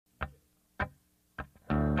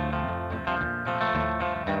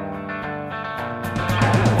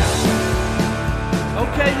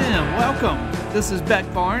Welcome. This is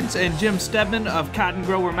Beck Barnes and Jim Stedman of Cotton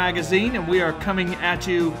Grower Magazine, and we are coming at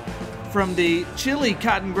you from the chilly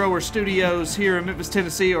Cotton Grower Studios here in Memphis,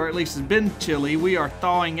 Tennessee, or at least it's been chilly. We are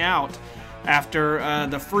thawing out after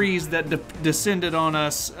the freeze that descended on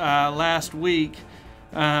us last week.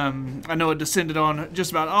 I know it descended on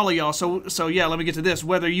just about all of y'all. So yeah, let me get to this.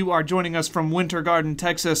 Whether you are joining us from Winter Garden,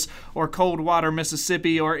 Texas, or Coldwater,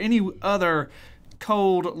 Mississippi, or any other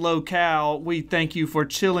cold locale, we thank you for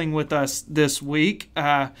chilling with us this week.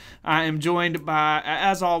 I am joined by,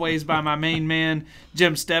 as always, by my main man,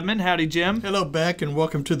 Jim Stedman. Howdy, Jim. Hello, Beck, and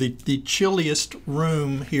welcome to the chilliest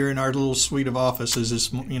room here in our little suite of offices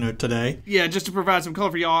today. Yeah, just to provide some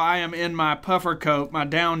color for y'all, I am in my puffer coat, my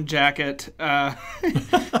down jacket,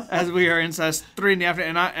 as we are inside 3 in the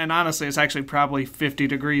afternoon. And honestly, it's actually probably 50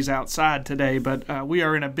 degrees outside today, but we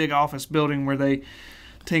are in a big office building where they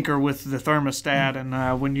tinker with the thermostat,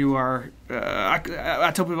 and when you are,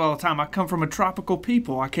 I tell people all the time, I come from a tropical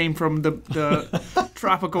people. I came from the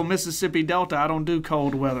tropical Mississippi Delta. I don't do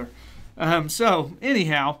cold weather. So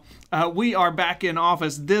anyhow, we are back in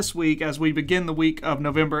office this week as we begin the week of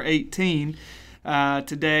November 18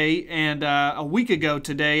 today, and a week ago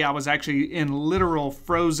today, I was actually in literal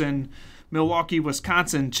frozen Milwaukee,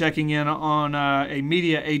 Wisconsin, checking in on a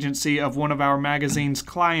media agency of one of our magazine's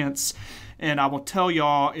clients. And I will tell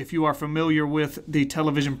y'all, if you are familiar with the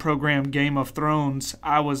television program Game of Thrones,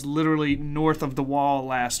 I was literally north of the wall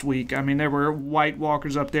last week. I mean, there were White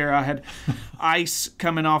Walkers up there. I had ice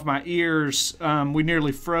coming off my ears. We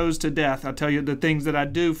nearly froze to death. I tell you the things that I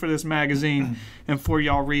do for this magazine and for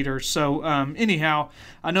y'all readers. So anyhow,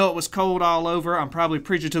 I know it was cold all over. I'm probably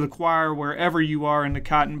preaching to the choir wherever you are in the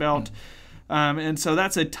Cotton Belt. And so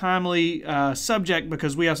that's a timely subject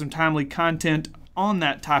because we have some timely content on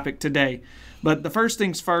that topic today. But the first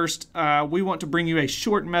things first, we want to bring you a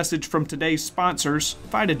short message from today's sponsors,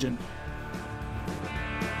 Phytogen.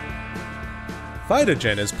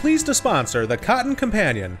 Phytogen is pleased to sponsor the Cotton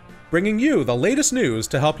Companion, bringing you the latest news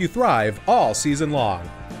to help you thrive all season long.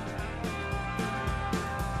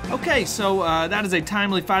 Okay, so that is a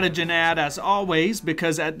timely Phytogen ad as always,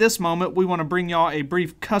 because at this moment we want to bring y'all a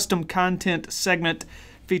brief custom content segment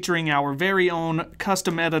featuring our very own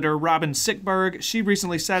custom editor, Robin Sickberg. She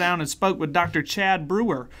recently sat down and spoke with Dr. Chad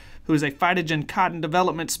Brewer, who is a Phytogen cotton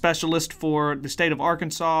development specialist for the state of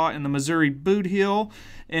Arkansas and the Missouri Boot Heel.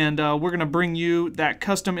 And we're going to bring you that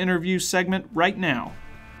custom interview segment right now.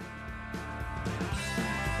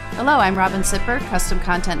 Hello, I'm Robin Sickberg, custom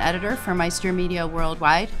content editor for Meister Media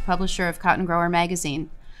Worldwide, publisher of Cotton Grower Magazine.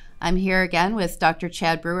 I'm here again with Dr.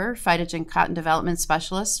 Chad Brewer, Phytogen Cotton Development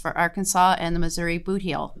Specialist for Arkansas and the Missouri Boot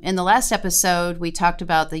Heel. In the last episode, we talked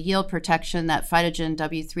about the yield protection that Phytogen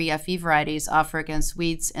W3FE varieties offer against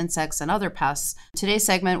weeds, insects, and other pests. Today's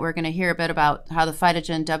segment, we're going to hear a bit about how the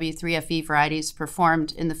Phytogen W3FE varieties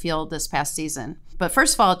performed in the field this past season. But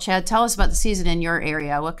first of all, Chad, tell us about the season in your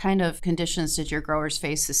area. What kind of conditions did your growers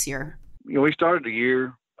face this year? We started the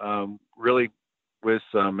year really with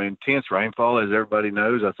some intense rainfall, as everybody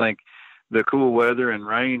knows. I think the cool weather and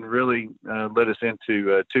rain really led us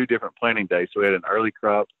into 2 different planting days. So we had an early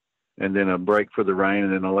crop and then a break for the rain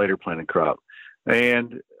and then a later planted crop.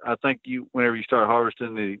 And I think whenever you start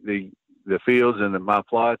harvesting the fields and my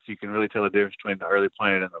plots, you can really tell the difference between the early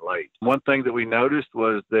planted and the late. One thing that we noticed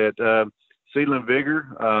was that seedling vigor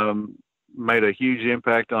made a huge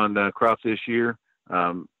impact on the crop this year.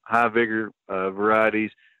 High vigor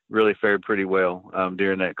varieties really fared pretty well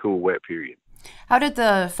during that cool, wet period. How did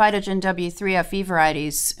the Phytogen W3FE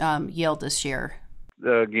varieties yield this year?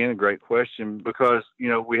 Again, a great question, because,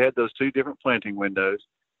 we had those 2 different planting windows,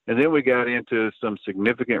 and then we got into some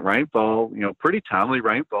significant rainfall, pretty timely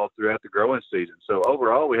rainfall throughout the growing season. So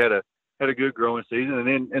overall, we had a good growing season,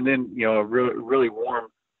 and then a really warm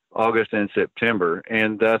August and September.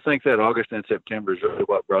 And I think that August and September is really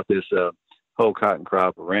what brought this whole cotton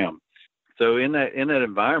crop around. So in that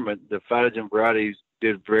environment, the Phytogen varieties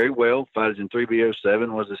did very well. Phytogen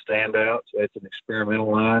 3B07 was a standout. So that's an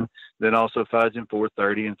experimental line. Then also Phytogen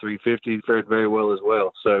 430 and 350 fared very well as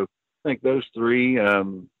well. So I think those 3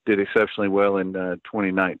 did exceptionally well in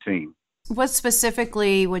 2019. What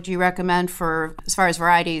specifically would you recommend for, as far as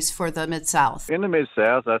varieties, for the Mid-South? In the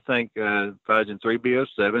Mid-South, I think Phytogen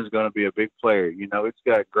 3B07 is going to be a big player. It's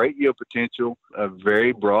got great yield potential, a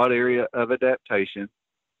very broad area of adaptation,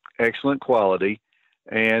 excellent quality,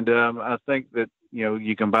 and I think that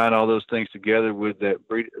you combine all those things together with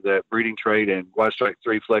that breeding trait and White Strike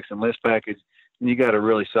 3 Flex and List package, and you got a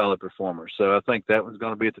really solid performer. So I think that one's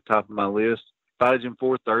going to be at the top of my list. Phytogen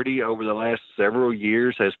 430 over the last several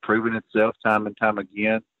years has proven itself time and time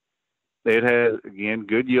again. It has, again,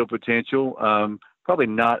 good yield potential, Probably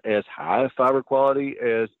not as high a fiber quality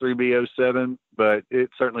as 3B07, but it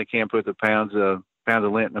certainly can put the pounds of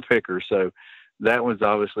lint in a picker. So that one's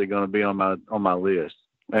obviously going to be on my list.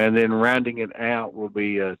 And then rounding it out will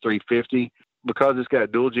be 350. Because it's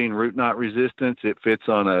got dual gene root knot resistance, it fits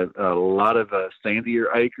on a lot of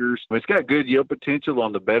sandier acres. It's got good yield potential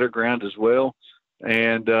on the better ground as well.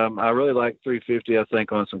 And I really like 350, I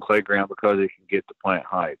think, on some clay ground because it can get to plant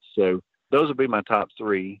height. So those will be my top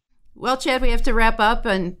three. Well, Chad, we have to wrap up,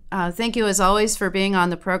 and thank you as always for being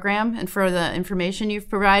on the program and for the information you've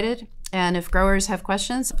provided. And if growers have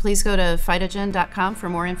questions, please go to phytogen.com for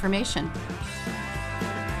more information.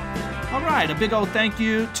 All right, a big old thank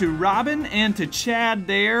you to Robin and to Chad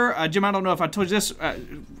there. Jim, I don't know if I told you this.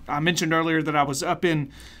 I mentioned earlier that I was up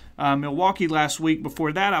in Milwaukee last week.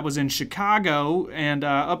 Before that, I was in Chicago and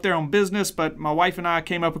up there on business, but my wife and I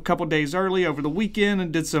came up a couple days early over the weekend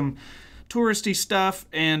and did some touristy stuff.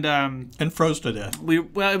 And froze to death.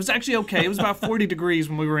 Well, it was actually okay. It was about 40 degrees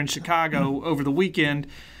when we were in Chicago over the weekend.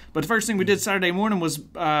 But the first thing we did Saturday morning was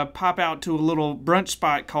pop out to a little brunch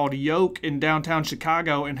spot called Yoke in downtown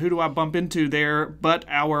Chicago. And who do I bump into there but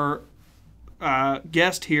our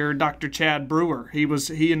guest here, Dr. Chad Brewer. He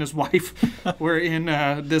and his wife were in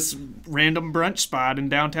this random brunch spot in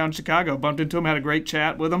downtown Chicago. Bumped into him, had a great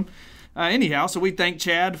chat with him. Anyhow, so we thank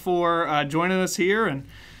Chad for joining us here. And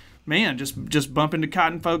man, just bump into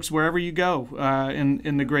cotton folks wherever you go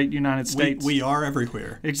in the great United States. We are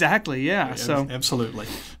everywhere. Exactly, yeah. So absolutely.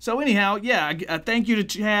 So anyhow, yeah, a thank you to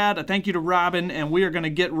Chad, a thank you to Robin, and we are going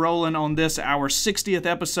to get rolling on this, our 60th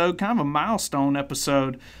episode, kind of a milestone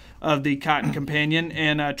episode of the Cotton Companion.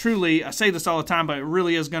 And truly, I say this all the time, but it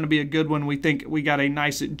really is going to be a good one. We think we got a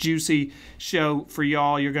nice, juicy show for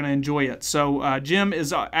y'all. You're going to enjoy it. So Jim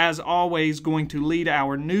is, as always, going to lead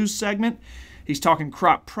our news segment. He's talking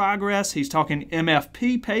crop progress. He's talking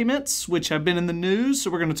MFP payments, which have been in the news.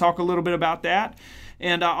 So we're going to talk a little bit about that.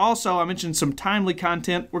 And also, I mentioned some timely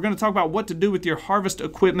content. We're going to talk about what to do with your harvest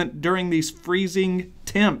equipment during these freezing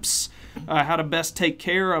temps, how to best take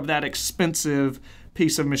care of that expensive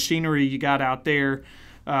piece of machinery you got out there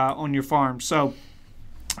on your farm. So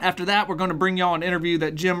after that, we're going to bring y'all an interview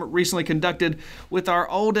that Jim recently conducted with our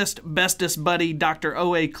oldest, bestest buddy, Dr.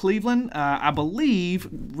 O.A. Cleveland. I believe,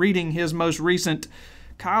 reading his most recent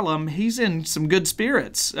column, he's in some good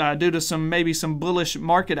spirits due to maybe some bullish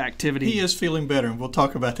market activity. He is feeling better, and we'll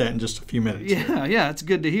talk about that in just a few minutes. Yeah, it's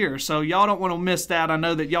good to hear. So y'all don't want to miss that. I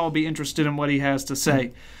know that y'all will be interested in what he has to say.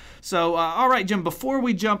 Mm-hmm. So, all right, Jim, before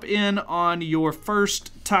we jump in on your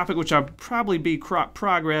first topic, which will probably be crop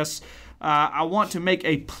progress, I want to make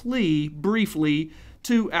a plea briefly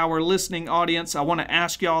to our listening audience. I want to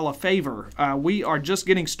ask y'all a favor. We are just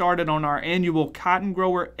getting started on our annual cotton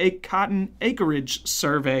acreage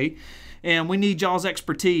survey, and we need y'all's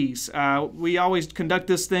expertise. We always conduct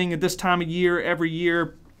this thing at this time of year every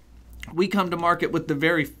year. We come to market with the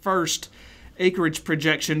very first acreage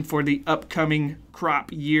projection for the upcoming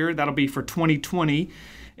crop year. That'll be for 2020.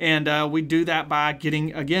 And we do that by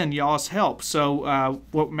getting, again, y'all's help. So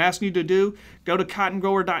what I'm asking you to do, go to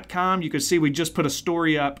cottongrower.com. You can see we just put a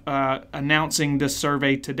story up announcing this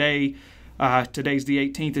survey today. Today's the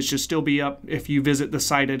 18th. It should still be up if you visit the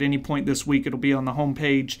site at any point this week. It'll be on the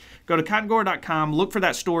homepage. Go to cottongrower.com, look for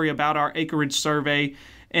that story about our acreage survey,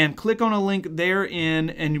 and click on a link therein,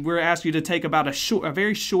 and we're asking you to take about a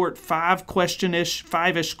very short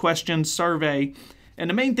five-ish question survey. And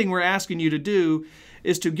the main thing we're asking you to do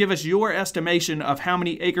is to give us your estimation of how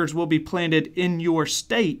many acres will be planted in your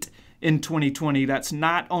state in 2020. That's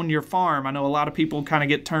not on your farm. I know a lot of people kind of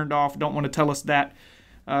get turned off, don't want to tell us that,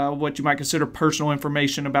 what you might consider personal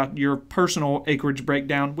information about your personal acreage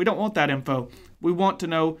breakdown. We don't want that info. We want to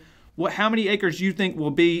know how many acres you think will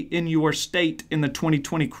be in your state in the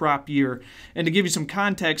 2020 crop year. And to give you some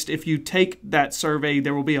context, if you take that survey,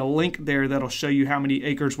 there will be a link there that'll show you how many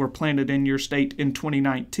acres were planted in your state in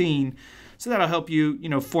 2019. So that'll help you,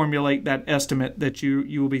 formulate that estimate that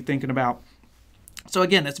you will be thinking about. So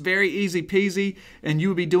again, it's very easy peasy, and you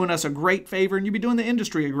will be doing us a great favor, and you'll be doing the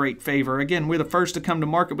industry a great favor. Again, we're the first to come to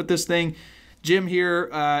market with this thing. Jim here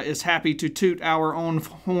is happy to toot our own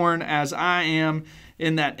horn, as I am,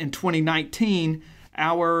 in that in 2019,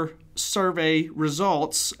 our survey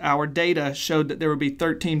results, our data showed that there would be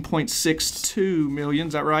 13.62 million.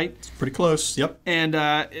 Is that right? It's pretty close. Yep. And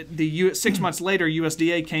 6 months later,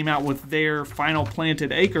 USDA came out with their final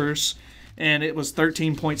planted acres, and it was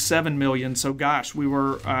 13.7 million. So, gosh, we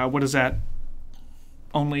were what is that?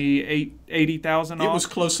 Only 80,000 off? It was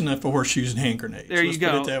close enough for horseshoes and hand grenades. There you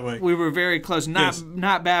go. Put it that way. We were very close.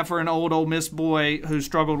 Not bad for an old Miss boy who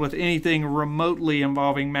struggled with anything remotely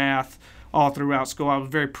involving math all throughout school. I was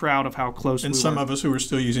very proud of how close and we some were. of us who were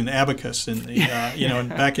still using abacus in the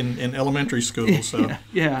back in elementary school. So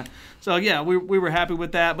yeah. So yeah, we were happy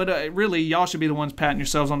with that. But really, y'all should be the ones patting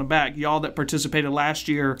yourselves on the back. Y'all that participated last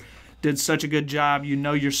year did such a good job. You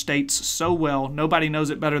know your states so well. Nobody knows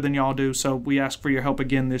it better than y'all do. So we ask for your help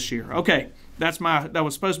again this year. Okay, that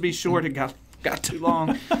was supposed to be short. It got too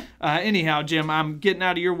long. Anyhow, Jim, I'm getting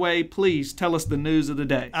out of your way. Please tell us the news of the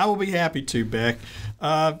day. I will be happy to, Beck.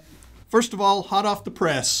 First of all, hot off the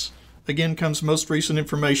press, again comes most recent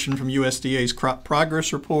information from USDA's Crop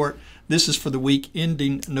Progress Report. This is for the week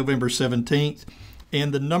ending November 17th.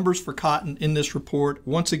 And the numbers for cotton in this report,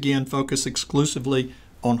 once again, focus exclusively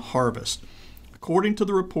on harvest. According to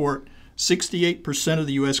the report, 68% of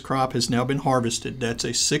the U.S. crop has now been harvested. That's a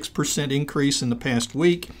 6% increase in the past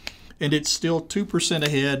week, and it's still 2%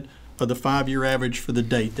 ahead of the 5-year average for the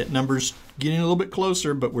date. That number's getting a little bit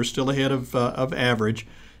closer, but we're still ahead of average.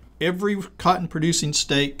 Every cotton-producing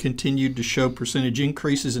state continued to show percentage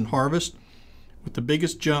increases in harvest, with the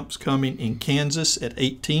biggest jumps coming in Kansas at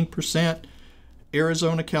 18%,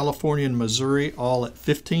 Arizona, California, and Missouri all at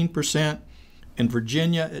 15%, and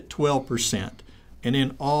Virginia at 12%. And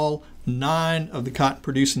in all, 9 of the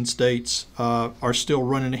cotton-producing states are still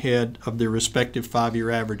running ahead of their respective 5-year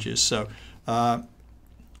averages. So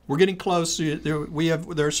we're getting close.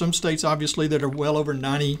 There are some states, obviously, that are well over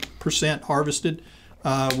 90% harvested.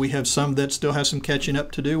 We have some that still have some catching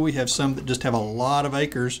up to do. We have some that just have a lot of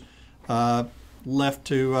acres left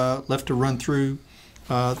to run through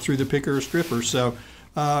the picker or stripper. So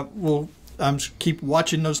we'll keep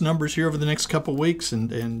watching those numbers here over the next couple of weeks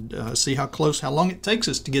and see how long it takes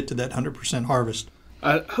us to get to that 100% harvest.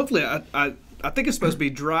 Hopefully, I think it's supposed to be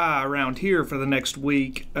dry around here for the next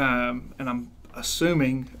week, and I'm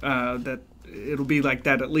assuming that it'll be like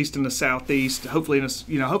that at least in the southeast. Hopefully,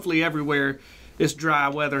 hopefully everywhere it's dry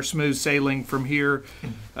weather, smooth sailing from here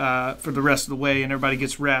for the rest of the way, and everybody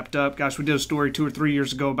gets wrapped up. Gosh, we did a story 2 or 3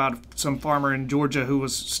 years ago about some farmer in Georgia who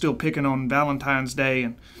was still picking on Valentine's Day,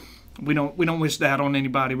 and we don't wish that on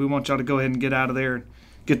anybody. We want y'all to go ahead and get out of there and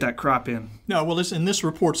get that crop in. No, well, this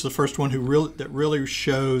report's the first one that really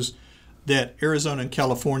shows that Arizona and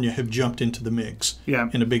California have jumped into the mix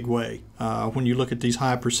in a big way. When you look at these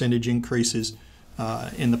high percentage increases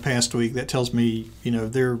in the past week, that tells me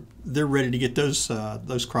they're ready to get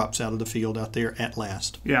those crops out of the field out there at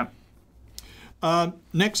last. Yeah.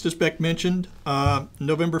 Next, as Beck mentioned,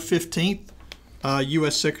 November 15th,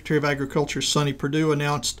 U.S. Secretary of Agriculture Sonny Perdue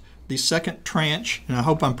announced the second tranche, and I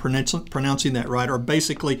hope I'm pronouncing that right, or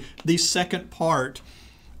basically the second part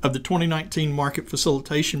of the 2019 Market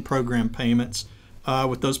Facilitation Program payments.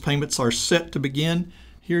 With those payments are set to begin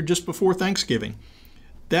here just before Thanksgiving.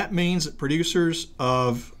 That means that producers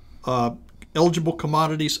of eligible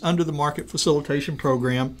commodities under the Market Facilitation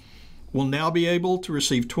Program will now be able to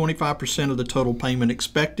receive 25% of the total payment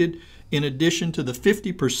expected, in addition to the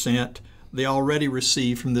 50% they already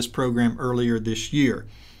received from this program earlier this year.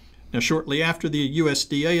 Now, shortly after the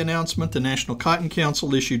USDA announcement, the National Cotton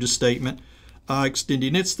Council issued a statement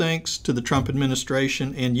extending its thanks to the Trump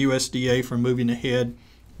administration and USDA for moving ahead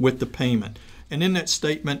with the payment. And in that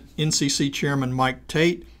statement, NCC Chairman Mike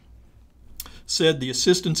Tate said the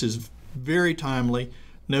assistance is very timely,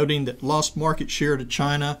 noting that lost market share to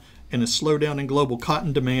China and a slowdown in global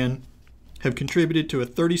cotton demand have contributed to a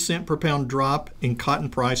 30-cent per pound drop in cotton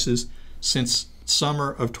prices since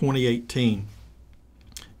summer of 2018.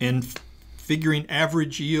 And figuring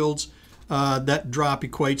average yields, that drop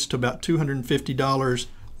equates to about $250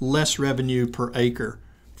 less revenue per acre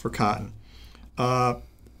for cotton.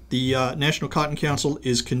 The National Cotton Council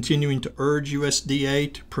is continuing to urge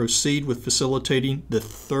USDA to proceed with facilitating the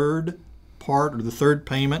third part, or the third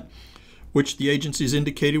payment, which the agency has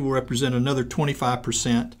indicated will represent another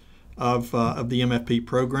 25% of the MFP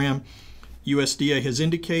program. USDA has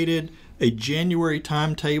indicated a January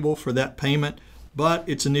timetable for that payment, but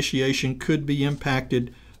its initiation could be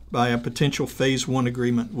impacted by a potential Phase 1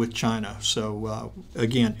 agreement with China. So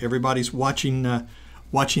again, everybody's watching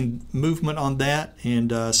movement on that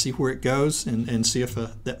and see where it goes and see if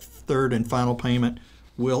that third and final payment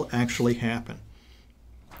will actually happen.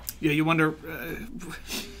 Yeah, you wonder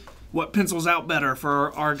what pencils out better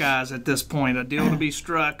for our guys at this point, a deal to be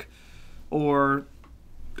struck or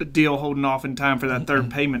a deal holding off in time for that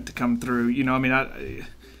third payment to come through.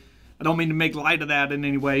 I don't mean to make light of that in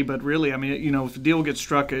any way, but really, if a deal gets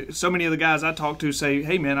struck, so many of the guys I talk to say,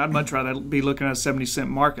 hey, man, I'd much rather be looking at a 70-cent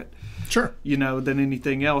market, sure, than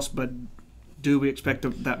anything else. But do we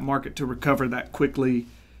expect that market to recover that quickly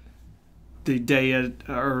the day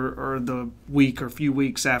or the week or few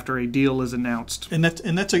weeks after a deal is announced? And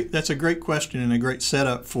that's a great question and a great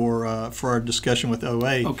setup for our discussion with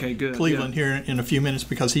OA. Okay, good. Cleveland here in a few minutes,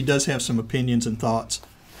 because he does have some opinions and thoughts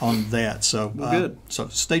on that. So good. So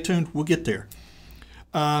stay tuned. We'll get there.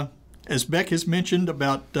 As Beck has mentioned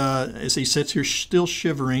about as he sits here still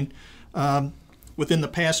shivering, within the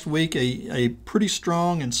past week, a pretty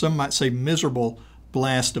strong and some might say miserable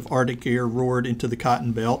blast of Arctic air roared into the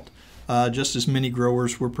cotton belt, just as many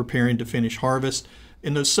growers were preparing to finish harvest.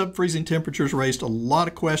 And those sub-freezing temperatures raised a lot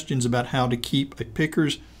of questions about how to keep a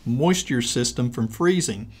picker's moisture system from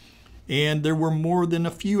freezing. And there were more than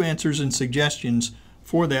a few answers and suggestions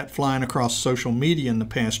for that flying across social media in the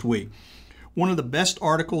past week. One of the best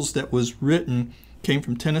articles that was written came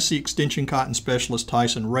from Tennessee Extension cotton specialist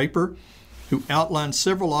Tyson Raper, who outlined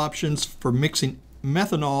several options for mixing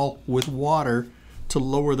methanol with water to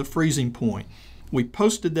lower the freezing point. We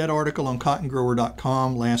posted that article on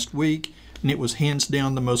cottongrower.com last week, and it was hands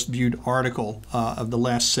down the most viewed article of the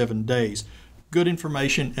last 7 days. Good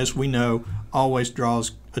information, as we know, always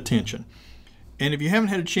draws attention. And if you haven't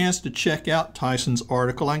had a chance to check out Tyson's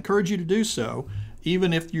article, I encourage you to do so,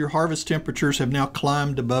 even if your harvest temperatures have now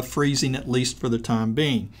climbed above freezing, at least for the time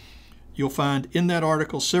being. You'll find in that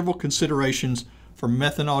article several considerations for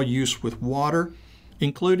methanol use with water,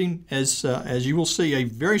 including, as you will see, a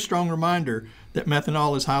very strong reminder that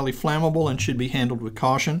methanol is highly flammable and should be handled with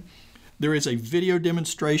caution. There is a video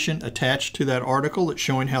demonstration attached to that article that's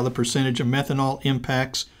showing how the percentage of methanol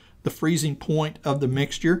impacts the freezing point of the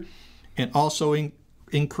mixture and also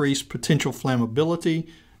increase potential flammability.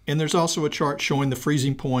 And there's also a chart showing the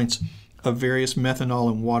freezing points of various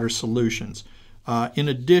methanol and water solutions. In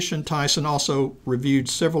addition, Tyson also reviewed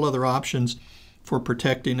several other options for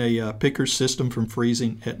protecting a picker's system from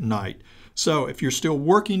freezing at night. So if you're still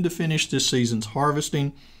working to finish this season's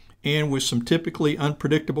harvesting, and with some typically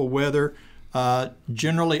unpredictable weather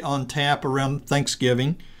generally on tap around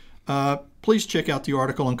Thanksgiving, please check out the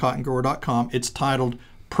article on cottongrower.com. It's titled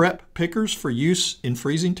Prep Pickers for Use in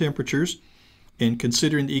Freezing Temperatures. And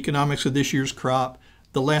considering the economics of this year's crop,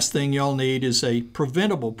 the last thing y'all need is a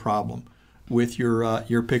preventable problem with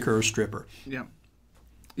your picker or stripper.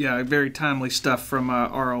 Yeah, very timely stuff from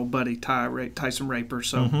our old buddy Tyson Raper,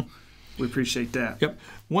 so we appreciate that. Yep.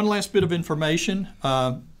 One last bit of information.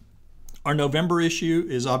 Our November issue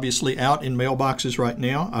is obviously out in mailboxes right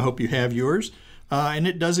now. I hope you have yours. And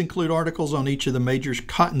it does include articles on each of the major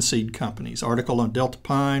cottonseed companies. Article on Delta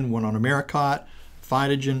Pine, one on Americot,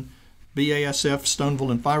 Phytogen, BASF,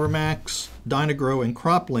 Stoneville and Fibermax, Dynagrow, and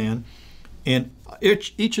Cropland. And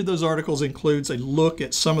each of those articles includes a look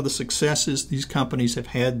at some of the successes these companies have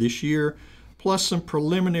had this year, plus some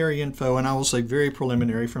preliminary info, and I will say very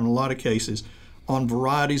preliminary from a lot of cases, on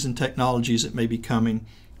varieties and technologies that may be coming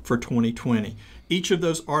for 2020. Each of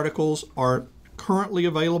those articles are currently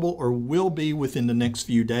available or will be within the next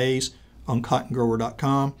few days on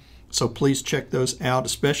cottongrower.com. So please check those out,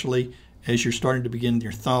 especially as you're starting to begin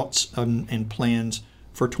your thoughts and plans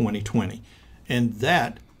for 2020. And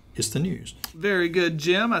that is the news. Very good,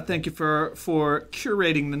 Jim. I thank you for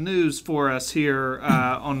curating the news for us here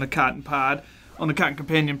on the Cotton Pod, on the Cotton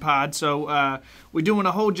Companion Pod. So we do want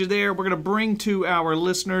to hold you there. We're going to bring to our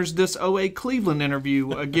listeners this OA Cleveland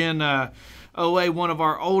interview. Again, OA, one of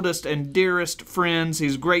our oldest and dearest friends.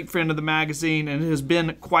 He's a great friend of the magazine, and it has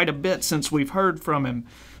been quite a bit since we've heard from him.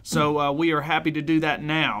 So we are happy to do that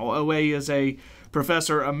now. OA is a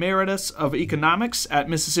professor emeritus of economics at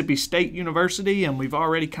Mississippi State University, and we've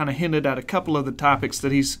already kind of hinted at a couple of the topics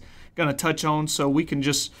that he's going to touch on, so we can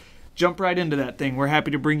just jump right into that thing. We're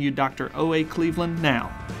happy to bring you Dr. O.A. Cleveland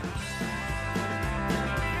now.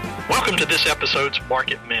 Welcome to this episode's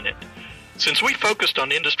Market Minute. Since we focused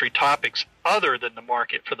on industry topics other than the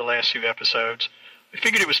market for the last few episodes, we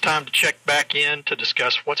figured it was time to check back in to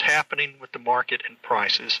discuss what's happening with the market and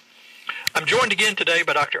prices. I'm joined again today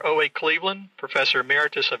by Dr. O.A. Cleveland, Professor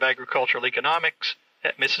Emeritus of Agricultural Economics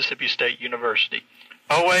at Mississippi State University.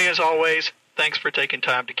 O.A., as always, thanks for taking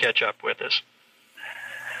time to catch up with us.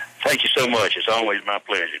 Thank you so much. It's always my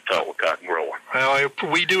pleasure to talk with Cotton Grower. Well,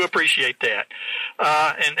 we do appreciate that,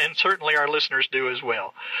 and certainly our listeners do as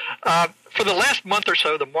well. For the last month or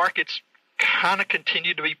so, the markets kind of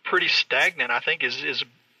continue to be pretty stagnant, I think is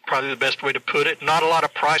probably the best way to put it. Not a lot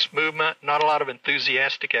of price movement, not a lot of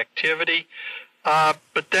enthusiastic activity,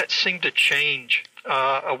 but that seemed to change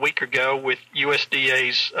a week ago with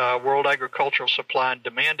USDA's World Agricultural Supply and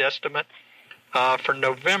Demand Estimate for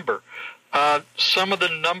November. Some of the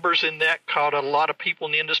numbers in that caught a lot of people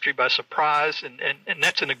in the industry by surprise, and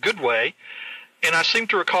that's in a good way. And I seem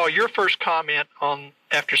to recall your first comment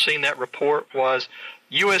after seeing that report was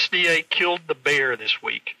USDA killed the bear this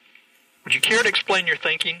week. Would you care to explain your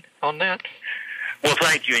thinking on that? Well,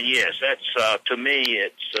 thank you. And yes, that's to me,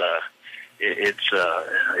 it's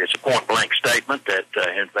a point-blank statement that,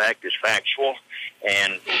 in fact, is factual.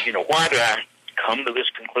 And why do I come to this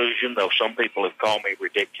conclusion? Though some people have called me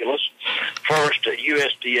ridiculous. First,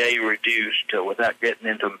 USDA reduced, without getting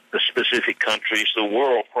into the specific countries, the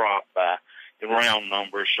world crop by, in round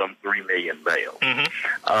numbers, some 3 million bales.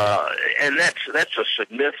 And that's a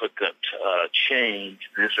significant change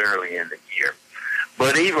this early in the year.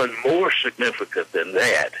 But even more significant than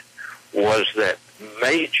that was that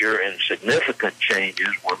major and significant changes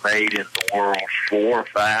were made in the world's 4 or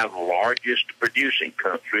 5 largest producing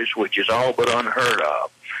countries, which is all but unheard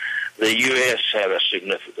of. The U.S. had a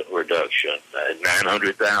significant reduction,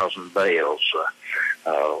 900,000 bales.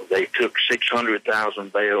 They took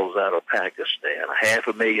 600,000 bales out of Pakistan,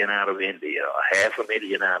 500,000 out of India,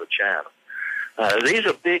 500,000 out of China. These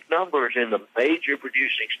are big numbers in the major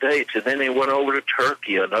producing states, and then they went over to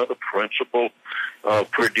Turkey, another principal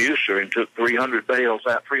producer, and took 300,000 bales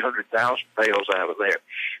out of there.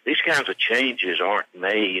 These kinds of changes aren't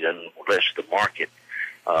made unless the market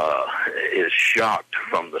is shocked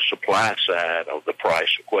from the supply side of the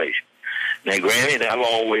price equation. Now, granted, I've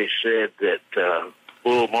always said that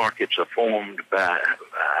bull markets are formed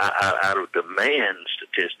out of demand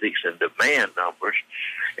statistics and demand numbers,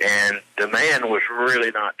 and demand was really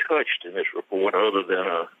not touched in this report other than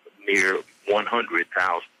a mere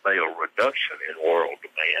 100,000 bale reduction in world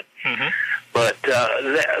demand. But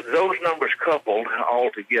those numbers coupled all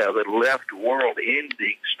together left world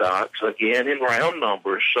ending stocks, again in round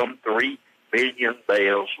numbers, some 3 million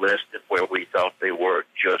bales less than where we thought they were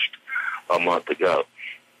just a month ago.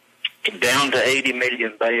 Down to 80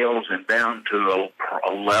 million bales and down to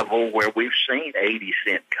a level where we've seen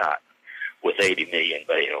 80-cent cotton with 80 million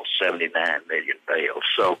bales, 79 million bales.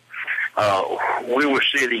 So we were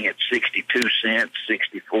sitting at 62 cents,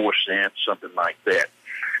 64 cents, something like that.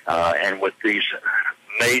 And with these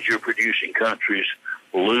major producing countries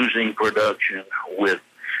losing production, with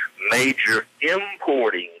major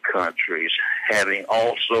importing countries having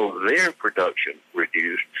also their production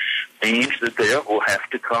reduced, means that there will have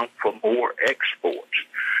to come from more exports.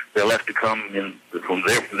 They'll have to come in from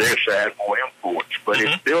their side more imports. But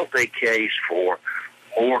it's built a case for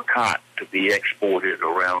more cotton to be exported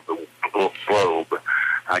around the globe.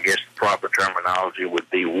 I guess the proper terminology would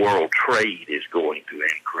be world trade is going to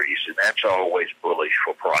increase, and that's always bullish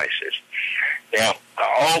for prices. Now,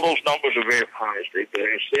 all those numbers are very positive, but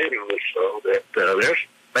I said also that there's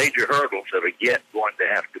major hurdles that are yet going to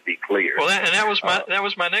have to be cleared. Well, that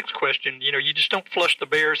was my next question. You just don't flush the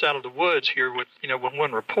bears out of the woods here with with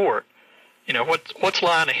one report. What's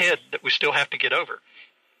lying ahead that we still have to get over?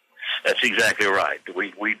 That's exactly right.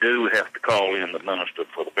 We do have to call in the minister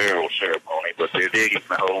for the burial ceremony, but they're digging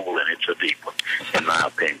the hole, and it's a deep one, in my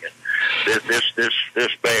opinion. This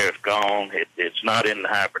bear is gone. It's not in the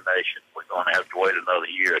hibernation. We're going to have to wait another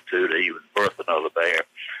year or two to even birth another bear.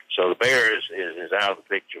 So the bear is out of the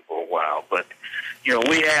picture for a while. But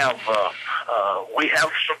we have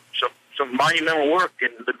some monumental work in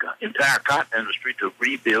the entire cotton industry to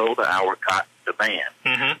rebuild our cotton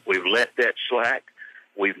demand. We've let that slack.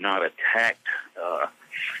 We've not attacked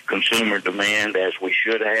consumer demand as we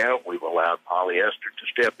should have. We've allowed polyester to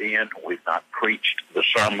step in. We've not preached the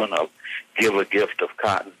sermon of give a gift of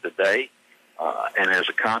cotton today. And as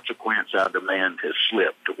a consequence, our demand has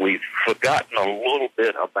slipped. We've forgotten a little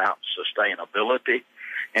bit about sustainability.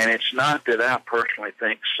 And it's not that I personally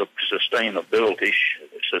think sustainability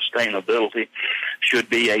should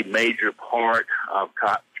be a major part of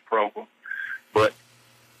cotton's program. But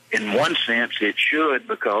in one sense, it should,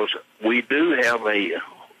 because we do have a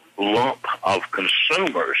lump of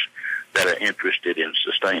consumers that are interested in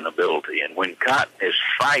sustainability. And when cotton is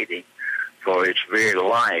fighting for its very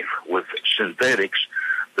life with synthetics,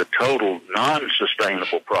 the total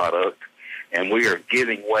non-sustainable product, and we are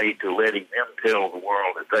giving way to letting them tell the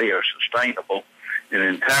world that they are sustainable in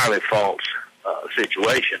an entirely false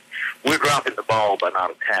situation, we're dropping the ball by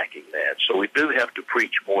not attacking that. So we do have to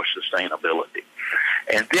preach more sustainability.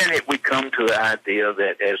 And then we come to the idea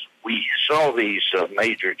that as we saw these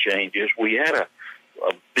major changes, we had a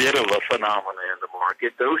bit of a phenomenon in the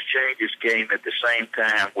market. Those changes came at the same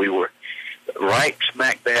time we were right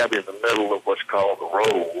smack dab in the middle of what's called the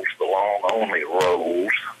rolls, the long-only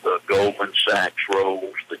rolls, the Goldman Sachs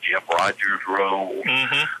rolls, the Jim Rogers rolls,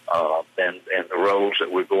 and the rolls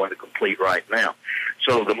that we're going to complete right now.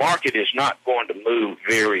 So the market is not going to move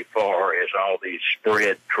very far as all these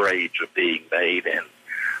spread trades are being made, and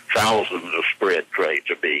thousands of spread trades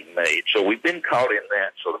are being made. So we've been caught in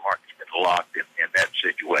that, so the market's been locked in that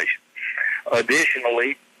situation.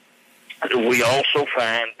 Additionally, we also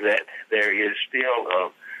find that there is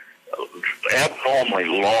still an abnormally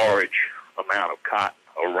large amount of cotton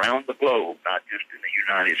around the globe, not just in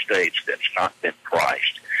the United States, that's not been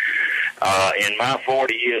priced. In my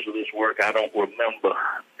 40 years of this work, I don't remember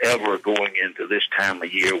ever going into this time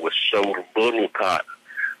of year with so little cotton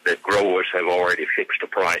that growers have already fixed a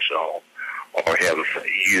price on, or have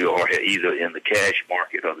either in the cash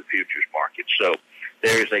market or the futures market. So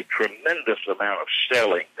there is a tremendous amount of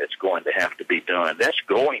selling that's going to have to be done. That's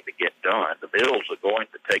going to get done. The mills are going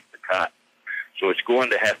to take the cotton, so it's going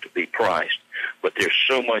to have to be priced. But there's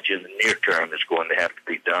so much in the near term that's going to have to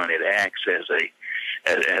be done. It acts as a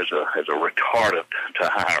retardant to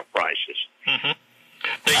higher prices. Mm-hmm.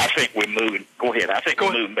 I think we're moving. Go ahead. I think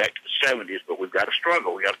we're moving back to the 70s, but we've got to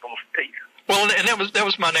struggle. We got to pull some teeth. Well, and that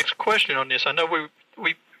was my next question on this. I know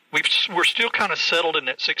we're still kind of settled in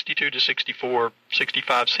that 62 to 64,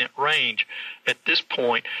 65 cent range at this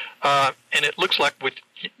point, and it looks like with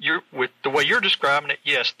the way you're describing it,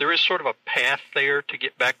 yes, there is sort of a path there to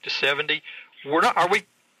get back to 70. We're not. Are we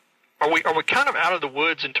kind of out of the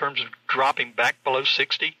woods in terms of dropping back below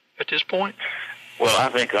 60 at this point? Well, I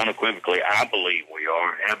think unequivocally, I believe we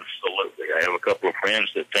are. Absolutely. I have a couple of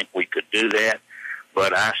friends that think we could do that,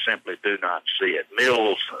 but I simply do not see it.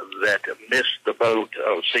 Mills that missed the boat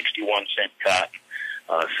of 61 cent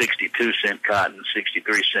cotton, 62 cent cotton,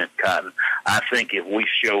 63 cent cotton, I think if we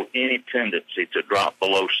show any tendency to drop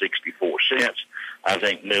below 64 cents, I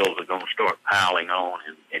think mills are going to start piling on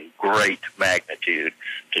in great magnitude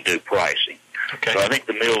to do pricing. Okay. So I think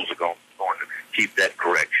the mills are going to keep that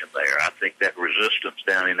correction there. I think that resistance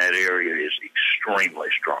down in that area is extremely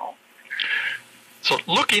strong. So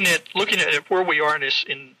looking at where we are in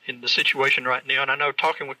the situation right now, and I know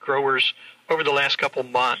talking with growers over the last couple of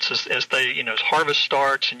months as they, as harvest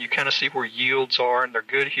starts and you kind of see where yields are, and they're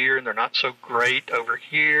good here and they're not so great over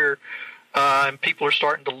here, and people are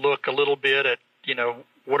starting to look a little bit at,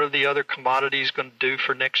 what are the other commodities going to do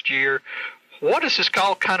for next year? What does this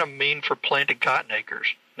all kind of mean for planted cotton acres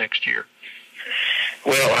next year?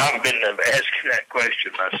 Well, I've been asking that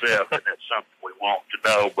question myself, and that's something we want to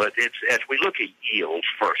know. But it's as we look at yields,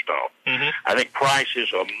 first off, I think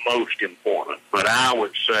prices are most important. But I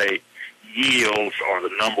would say yields are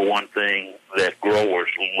the number one thing that growers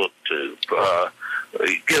look to.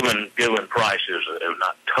 Given prices have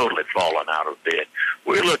not totally fallen out of bed,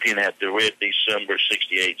 we're looking at the red December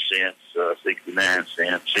 68 cents, 69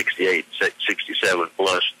 cents, 68, 67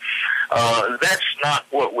 plus. That's not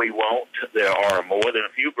what we want. There are more than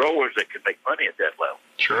a few growers that can make money at that level.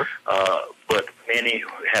 Sure. But many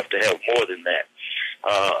have to have more than that.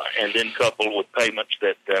 And then coupled with payments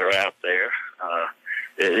that are out there,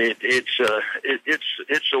 it's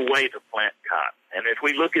a way to plant cotton. And if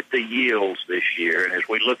we look at the yields this year, and as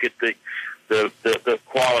we look at the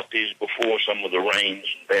qualities before some of the rains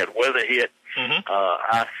and bad weather hit,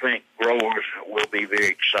 I think growers will be very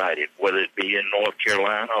excited, whether it be in North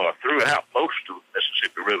Carolina or throughout most of the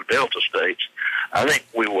Mississippi River Delta states. I think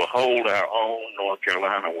we will hold our own. North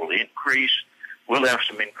Carolina will increase. We'll have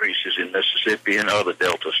some increases in Mississippi and other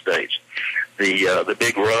Delta states. The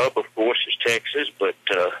big rub, of course, is Texas, but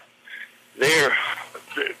they're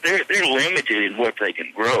limited in what they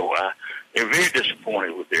can grow. They're very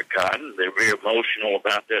disappointed with their cotton. They're very emotional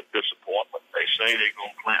about that disappointment. They say they're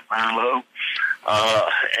going to plant milo,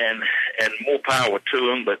 and more power to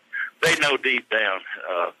them. But they know deep down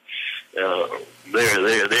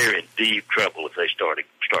they're in deep trouble if they start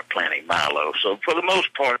planting milo. So for the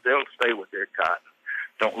most part, they'll stay with their cotton.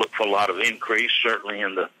 Don't look for a lot of increase. Certainly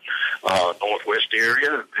in the northwest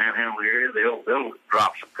area, the Panhandle area, they'll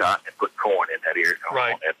drop some cotton and put corn in that area.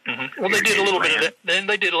 Right. Well, they did a little bit of that. Then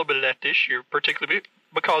they did a little bit of that this year, particularly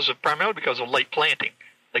primarily because of late planting.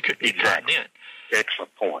 They couldn't get cotton in.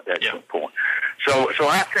 Excellent point. Excellent point. So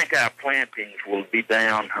I think our plantings will be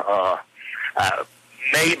down.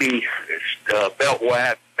 Maybe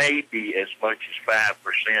belt-wide, maybe as much as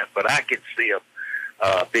 5%, but I could see them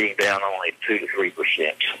being down only 2 to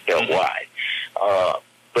 3% belt-wide.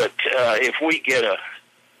 But if we get a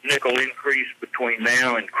nickel increase between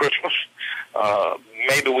now and Christmas,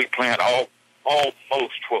 maybe we plant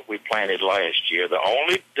almost what we planted last year. The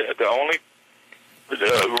only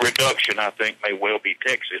reduction, I think, may well be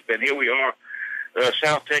Texas. But here we are,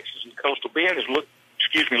 South Texas and Coastal Bend is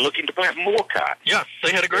looking to plant more cotton. Yeah,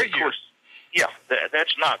 they had a great year. Yeah,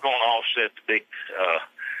 that's not going to offset the big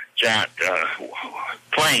giant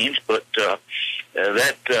plains, but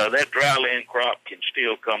that dry land crop can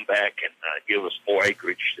still come back and give us more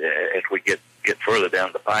acreage as we get further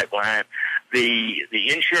down the pipeline. The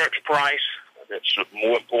insurance price that's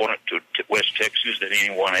more important to West Texas than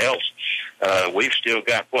anyone else. We've still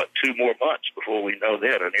got, 2 more months before we know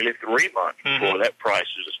that, or nearly 3 months before that price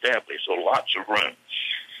is established, so lots of room.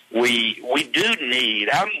 We do need,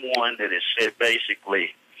 I'm one that has said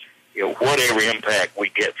basically, whatever impact we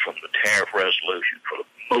get from the tariff resolution for the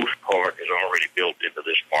most part is already built into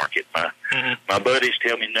this market. My buddies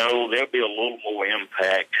tell me, no, there'll be a little more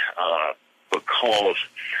impact because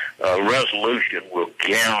resolution will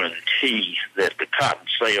guarantee that the cotton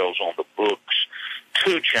sales on the books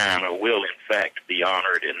to China will, in fact, be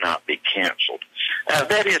honored and not be canceled.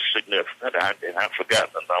 That is significant. I've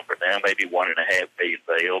forgotten the number now, maybe 1.5 billion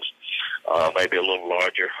bales, maybe a little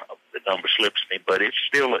larger. The number slips me, but it's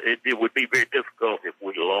still, it would be very difficult if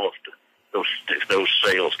we lost those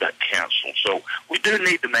sales got canceled. So we do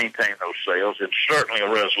need to maintain those sales, and certainly a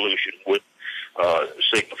resolution would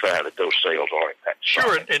signify that those sales are impacted.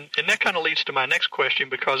 Sure, and that kind of leads to my next question,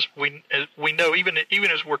 because we know even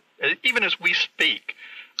as we speak,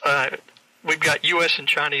 we've got U.S. and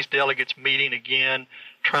Chinese delegates meeting again,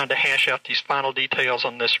 trying to hash out these final details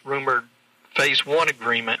on this rumored Phase 1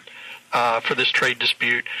 agreement for this trade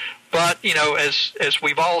dispute. But, as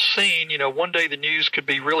we've all seen, one day the news could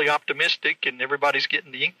be really optimistic and everybody's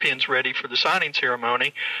getting the ink pens ready for the signing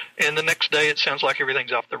ceremony, and the next day it sounds like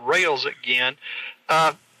everything's off the rails again.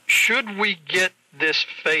 Should we get this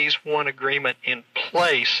Phase 1 agreement in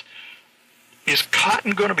place, is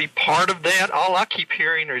cotton going to be part of that? All I keep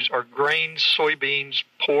hearing are grains, soybeans,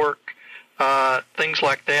 pork, things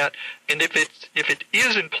like that. And if it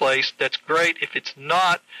is in place, that's great. If it's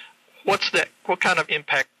not, what kind of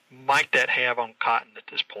impact might that have on cotton at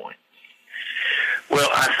this point? Well,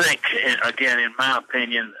 I think, again, in my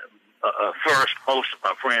opinion, first, most of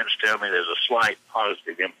my friends tell me there's a slight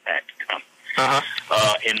positive impact coming.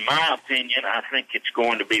 In my opinion, I think it's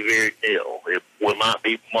going to be very nil. It will not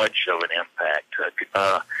be much of an impact.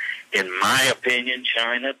 In my opinion,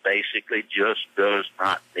 China basically just does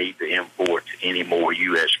not need to import any more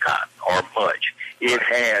U.S. cotton, or much. It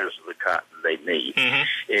has the cotton they need. And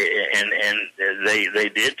they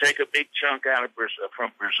did take a big chunk out of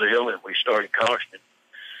from Brazil, and we started cautioning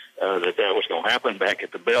that was going to happen back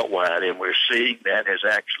at the Beltwide, and we're seeing that has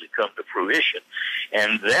actually come to fruition.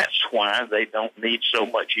 And that's why they don't need so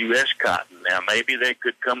much U.S. cotton. Now, maybe they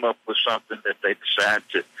could come up with something that they decide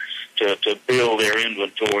to build their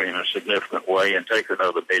inventory in a significant way and take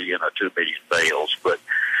another 1 million or 2 million bales. But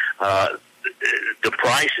the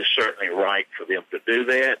price is certainly right for them to do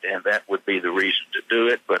that, and that would be the reason to do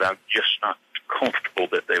it. But I'm just not comfortable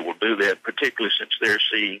that they will do that, particularly since they're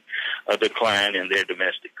seeing a decline in their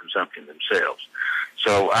domestic consumption themselves.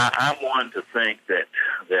 So I'm one to think that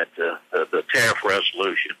the tariff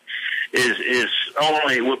resolution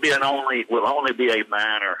will only be a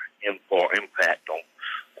minor impact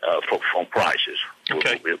on prices.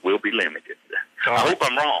 Okay. It will be limited. I hope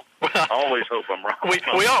I'm wrong. I always hope I'm wrong.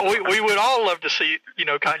 We would all love to see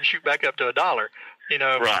cotton shoot back up to $1.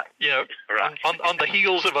 Right. Right. On the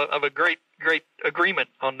heels of a great agreement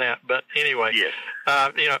on that. But anyway, yes.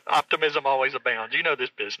 Optimism always abounds. You know this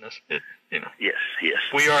business. Yes.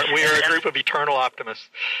 We are a group of eternal optimists.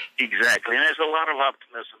 Exactly, and there's a lot of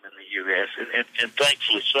optimism in the U.S. and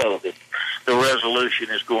thankfully so. That the resolution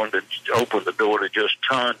is going to open the door to just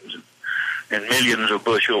tons and millions of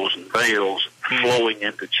bushels and bales flowing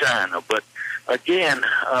into China. But again,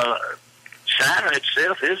 China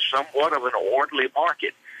itself is somewhat of an orderly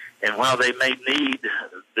market, and while they may need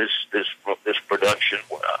this production,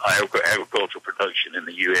 agricultural production in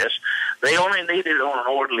the U.S., they only need it on an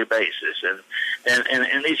orderly basis.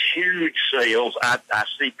 And these huge sales I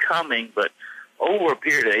see coming, but over a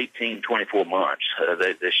period of 18, 24 months,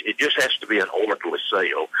 it just has to be an orderly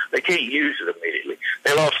sale. They can't use it immediately.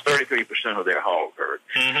 They lost 33% of their hog herd.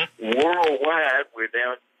 Worldwide, we're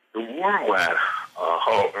down. The worldwide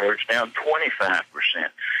hog herd's down 25%.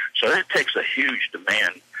 So that takes a huge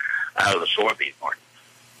demand out of the soybean market.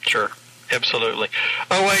 Sure, absolutely.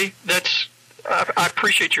 OA, I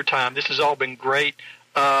appreciate your time. This has all been great.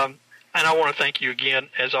 And I want to thank you again,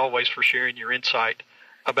 as always, for sharing your insight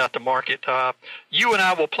about the market. You and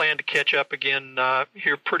I will plan to catch up again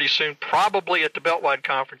here pretty soon, probably at the Beltwide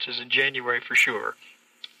conferences in January for sure.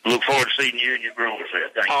 Look forward to seeing you and your growers there.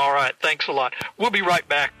 Thank you. All right. Thanks a lot. We'll be right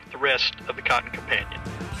back with the rest of the Cotton Companion.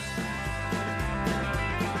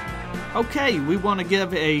 Okay, we want to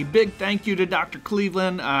give a big thank you to Dr.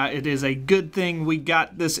 Cleveland. It is a good thing we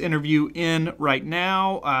got this interview in right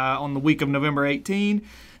now on the week of November 18,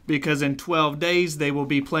 because in 12 days they will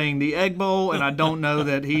be playing the Egg Bowl, and I don't know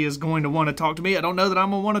that he is going to want to talk to me. I don't know that I'm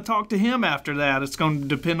going to want to talk to him after that. It's going to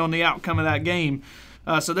depend on the outcome of that game.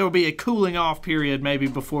 So there will be a cooling off period maybe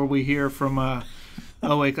before we hear from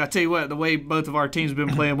Oh wait, I tell you what, the way both of our teams have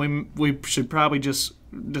been playing, we should probably just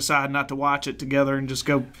decide not to watch it together and just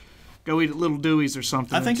go eat at Little Dewey's or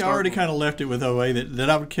something. I think I already kind of left it with OA that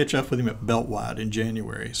I would catch up with him at Beltwide in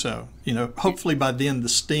January. So, hopefully by then the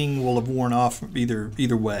sting will have worn off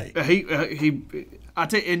either way. I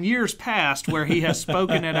tell you, in years past where he has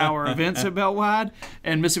spoken at our events at Beltwide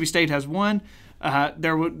and Mississippi State has won,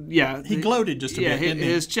 he gloated just a bit.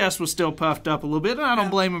 His chest was still puffed up a little bit, and I don't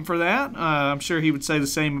blame him for that. I'm sure he would say the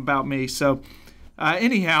same about me. So,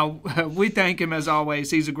 anyhow, we thank him as always.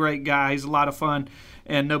 He's a great guy. He's a lot of fun.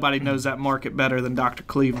 And nobody knows that market better than Dr.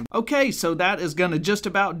 Cleveland. Okay, so that is going to just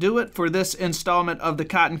about do it for this installment of the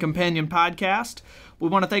Cotton Companion podcast. We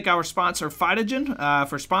want to thank our sponsor, Phytogen,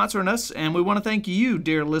 for sponsoring us, and we want to thank you,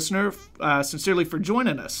 dear listener, sincerely for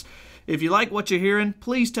joining us. If you like what you're hearing,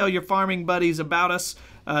 please tell your farming buddies about us.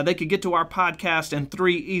 They could get to our podcast in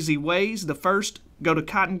 3 easy ways. The first, go to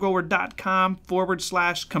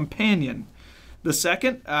cottongrower.com/companion. The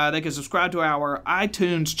second, they can subscribe to our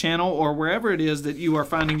iTunes channel or wherever it is that you are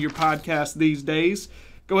finding your podcast these days.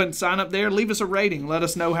 Go ahead and sign up there. Leave us a rating. Let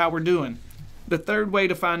us know how we're doing. The third way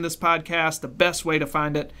to find this podcast, the best way to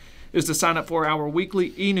find it, is to sign up for our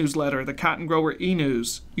weekly e-newsletter, the Cotton Grower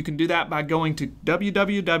e-news. You can do that by going to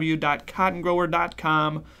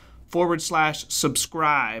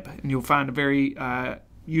www.cottongrower.com/subscribe, and you'll find a very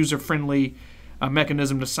user-friendly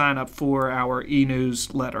mechanism to sign up for our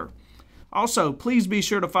e-newsletter. Also, please be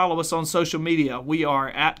sure to follow us on social media. We are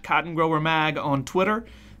at Cotton Grower Mag on Twitter,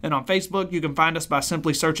 and on Facebook you can find us by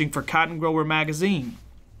simply searching for Cotton Grower Magazine.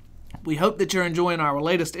 We hope that you're enjoying our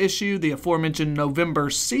latest issue, the aforementioned November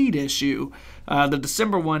seed issue. The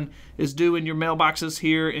December one is due in your mailboxes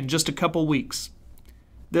here in just a couple weeks.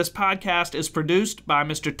 This podcast is produced by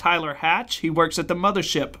Mr. Tyler Hatch. He works at the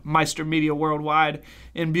mothership, Meister Media Worldwide,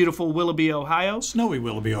 in beautiful Willoughby, Ohio. Snowy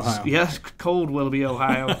Willoughby, Ohio. Yes, cold Willoughby,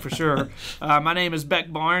 Ohio, for sure. My name is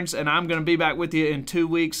Beck Barnes, and I'm going to be back with you in 2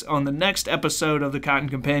 weeks on the next episode of The Cotton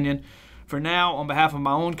Companion. For now, on behalf of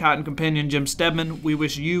my own Cotton Companion, Jim Stedman, we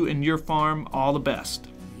wish you and your farm all the best.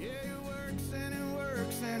 Yeah, he works and he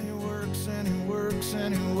works and he works and he works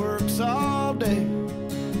and he works all day.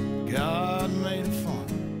 God made it fun.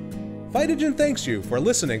 Phytogen thanks you for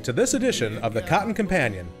listening to this edition of the Cotton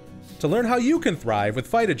Companion. To learn how you can thrive with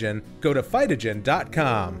Phytogen, go to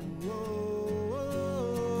phytogen.com.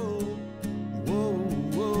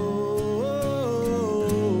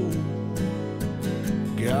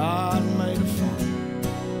 God